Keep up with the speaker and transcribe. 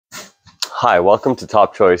Hi, welcome to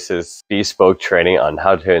Top Choice's bespoke training on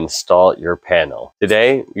how to install your panel.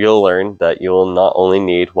 Today, you'll learn that you will not only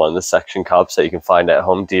need one of the suction cups that you can find at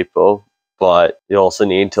Home Depot, but you'll also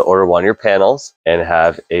need to order one of your panels and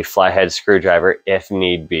have a flathead screwdriver if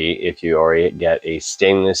need be, if you already get a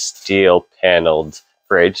stainless steel paneled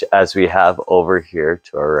fridge, as we have over here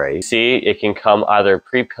to our right. See, it can come either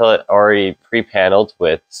pre-pillet already pre-paneled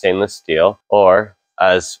with stainless steel, or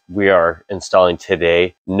as we are installing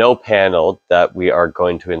today, no panel, that we are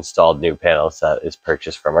going to install new panels that is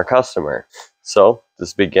purchased from our customer. So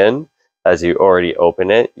let's begin. As you already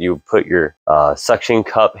open it, you put your suction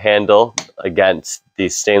cup handle against the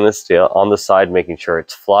stainless steel on the side, making sure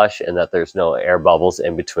it's flush and that there's no air bubbles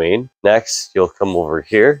in between. Next, you'll come over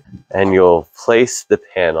here and you'll place the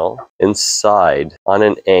panel inside on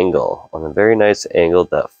an angle, on a very nice angle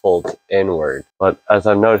that folds inward. But as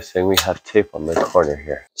I'm noticing, we have tape on the corner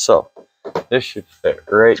here. So this should fit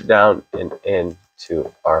right down and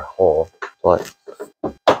into our hole. But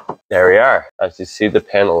there we are. As you see, the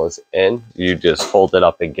panel is in. You just hold it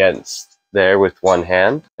up against there with one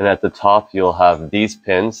hand. And at the top, you'll have these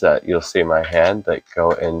pins that you'll see in my hand that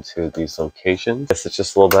go into these locations. Guess it's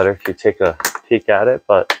just a little better if you take a peek at it,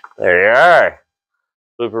 but there you are.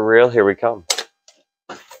 Blooper reel, here we come.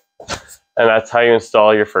 And that's how you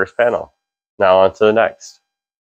install your first panel. Now on to the next.